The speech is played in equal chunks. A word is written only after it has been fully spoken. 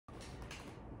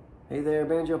Hey there,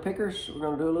 banjo pickers. We're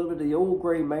going to do a little bit of the Old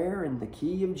Gray Mare in the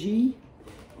key of G.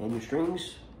 And your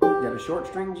strings, you got a short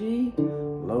string G,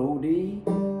 low D,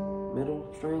 middle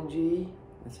string G,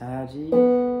 that's high G,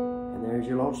 and there's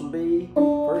your lonesome B,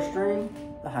 first string,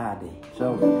 the high D.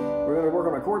 So we're going to work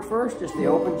on our chords first, just the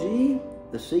open G,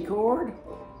 the C chord,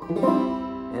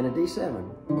 and a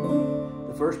D7.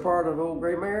 The first part of Old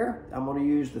Gray Mare, I'm going to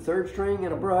use the third string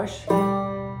and a brush,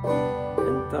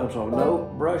 and thumb, so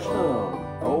note, brush, thumb,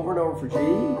 over and over for G.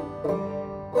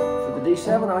 For the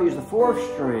D7, I'll use the fourth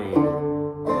string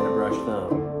and a brush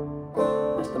thumb.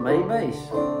 That's the main bass.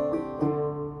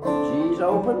 G's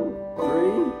open, 3.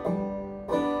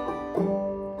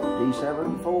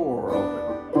 D7, 4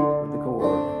 open with the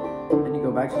chord. Then you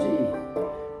go back to G.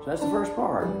 So that's the first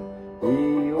part.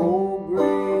 The old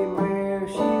gray mare,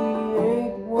 she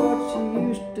ain't what she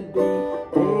used to be.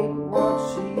 Ain't what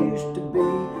she used to be.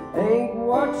 Ain't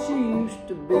what she used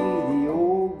to be. The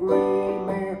old gray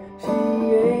mare, she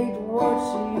ain't what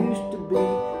she used to be.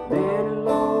 Many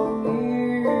long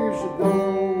years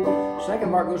ago.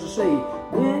 Second part goes to C.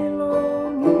 Many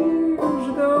long years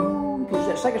ago. Because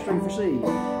that second string for C.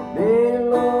 Many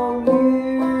long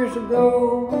years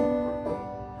ago.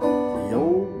 The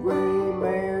old gray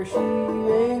mare, she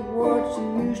ain't what she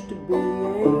used to be.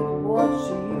 Ain't what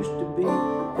she used to be.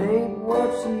 Ain't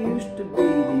what she used to be.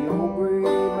 The old gray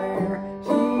mare,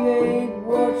 she ain't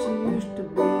what she used to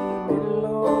be. Many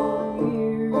long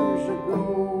years ago.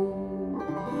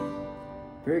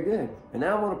 Very good. And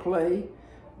now I'm going to play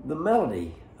the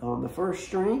melody on the first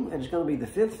string, and it's going to be the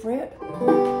 5th fret,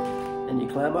 and you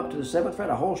climb up to the 7th fret,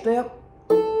 a whole step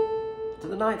to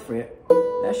the 9th fret.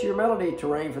 That's your melody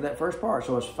terrain for that first part.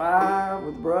 So it's 5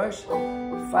 with the brush,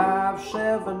 5,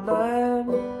 7, 9,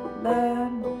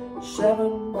 9,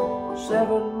 7,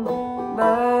 7,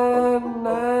 9,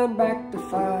 9, back to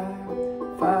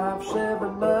 5, 5,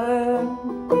 7, 9,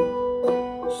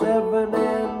 7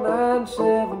 and 9,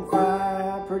 7,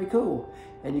 5. Pretty cool.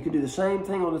 And you can do the same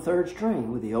thing on the third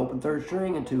string with the open third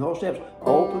string and 2 whole steps.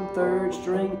 Open third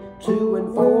string, 2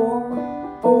 and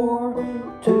 4, 4,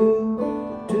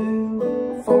 2,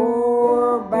 2,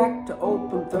 4. Back to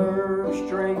open third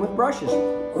string with brushes.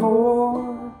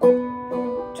 4,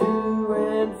 2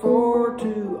 and 4,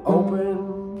 2,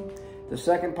 open. The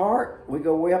second part, we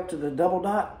go way up to the double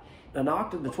dot, an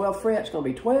octave, the 12th fret. It's going to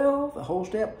be 12, a whole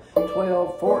step,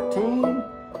 12, 14,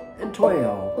 and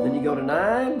 12. Then you go to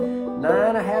 9,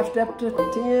 9, a half step to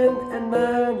 10, and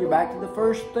 9. You're back to the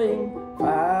first thing.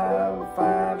 5,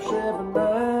 5, 7,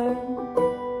 9,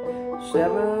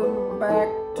 7, back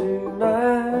to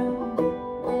 9,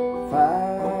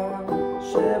 5,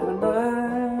 7,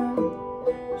 9,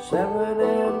 7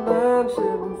 and 9,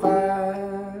 7,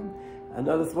 5.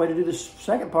 Another way to do the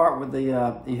second part with the,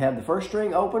 you have the first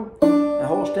string open, a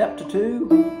whole step to 2,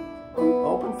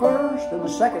 open first, then the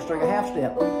second string, a half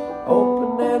step,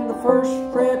 open and the first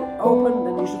fret, open,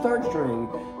 then use the third string,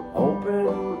 open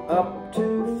up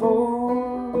to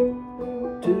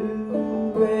 4,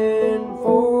 2 and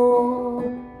 4,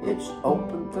 it's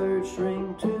open third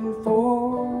string to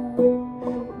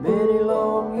 4, many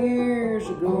long years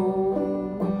ago.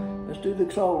 Let's do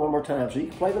the song one more time so you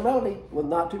can play the melody with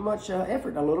not too much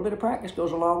effort. A little bit of practice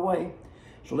goes a long way.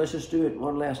 So let's just do it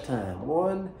one last time.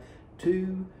 1,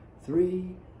 2,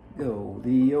 3, go.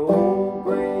 The old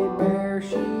gray mare,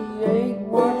 she ain't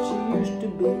what she used to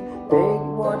be. Ain't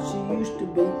what she used to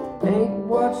be. Ain't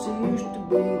what she used to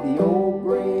be. The old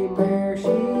gray mare, she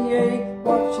ain't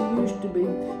what she used to be.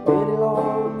 Many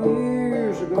long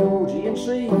years ago. G and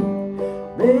C.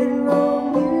 Many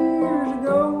long years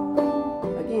ago.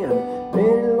 Again.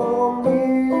 Many long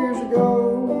years ago.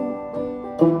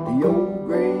 The old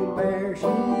gray mare, she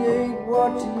ain't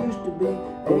what she used to be.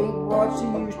 Ain't what she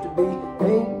used to be.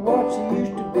 Ain't what she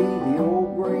used to be. The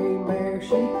old gray mare,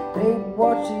 she ain't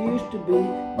what she used to be.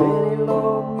 Many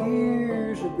long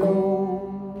years ago.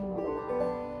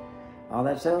 Oh,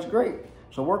 that sounds great.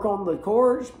 So work on the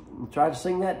chords. Try to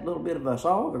sing that little bit of a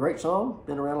song, a great song,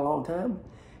 been around a long time.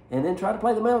 And then try to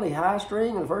play the melody, high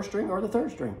string, and the first string, or the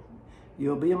third string.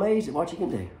 You'll be amazed at what you can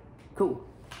do. Cool.